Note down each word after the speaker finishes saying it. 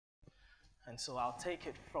And so I'll take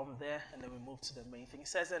it from there and then we move to the main thing. He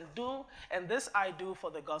says, and this I do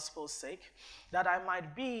for the gospel's sake, that I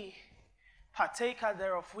might be partaker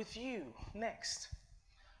thereof with you. Next.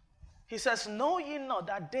 He says, know ye not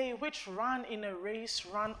that they which run in a race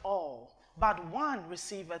run all, but one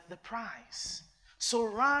receiveth the prize. So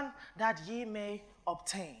run that ye may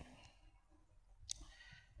obtain.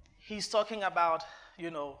 He's talking about,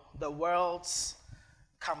 the world's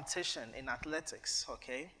competition in athletics,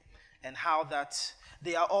 okay? And how that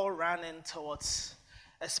they are all running towards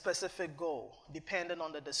a specific goal, depending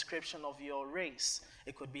on the description of your race.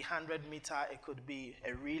 It could be 100-meter, it could be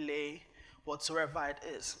a relay, whatsoever it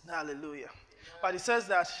is. Hallelujah. But it says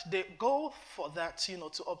that they go for that,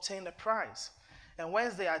 to obtain a prize. And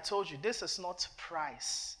Wednesday I told you, this is not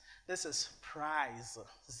price. This is prize.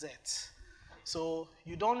 Z. So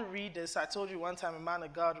you don't read this. I told you one time a man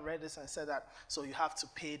of God read this and said that, so you have to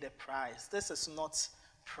pay the price. This is not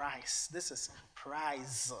price. This is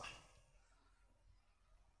prize.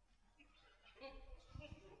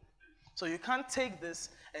 So you can't take this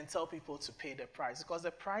and tell people to pay the price, because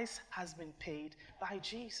the price has been paid by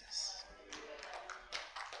Jesus.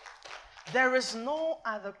 There is no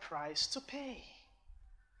other price to pay.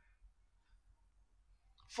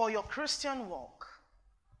 For your Christian walk,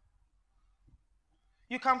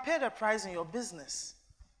 you can pay the price in your business.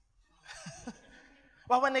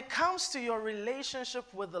 But when it comes to your relationship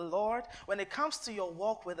with the Lord, when it comes to your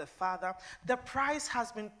walk with the Father, the price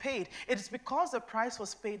has been paid. It is because the price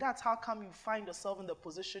was paid. That's how come you find yourself in the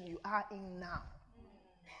position you are in now.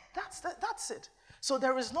 That's it. So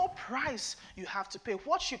there is no price you have to pay.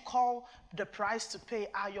 What you call the price to pay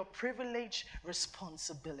are your privileged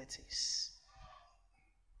responsibilities.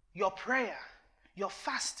 Your prayer, your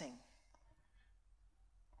fasting,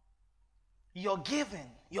 your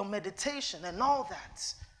giving, your meditation, and all that.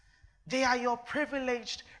 They are your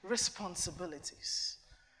privileged responsibilities.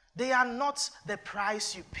 They are not the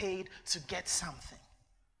price you paid to get something.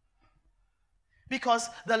 Because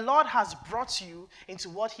the Lord has brought you into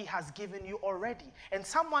what He has given you already. And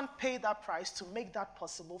someone paid that price to make that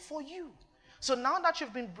possible for you. So now that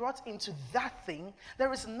you've been brought into that thing,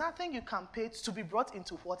 there is nothing you can pay to be brought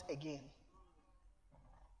into what again?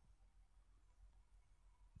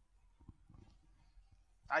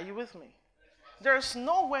 Are you with me? There's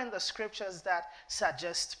nowhere in the scriptures that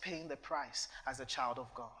suggests paying the price as a child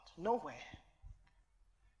of God. Nowhere.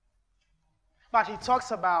 But he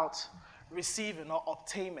talks about receiving or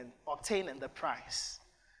obtaining the prize.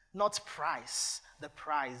 Not price, the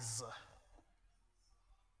prize.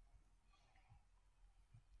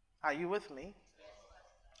 Are you with me?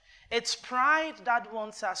 It's pride that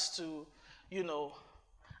wants us to,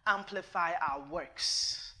 amplify our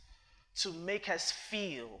works, to make us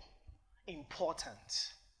feel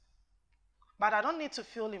important. But I don't need to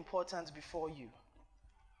feel important before you.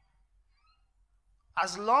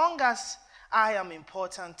 As long as I am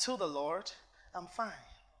important to the Lord, I'm fine.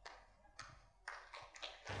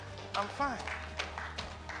 I'm fine.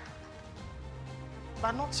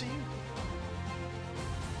 But not to you.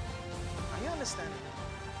 Are you understanding?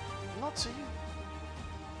 Not to you.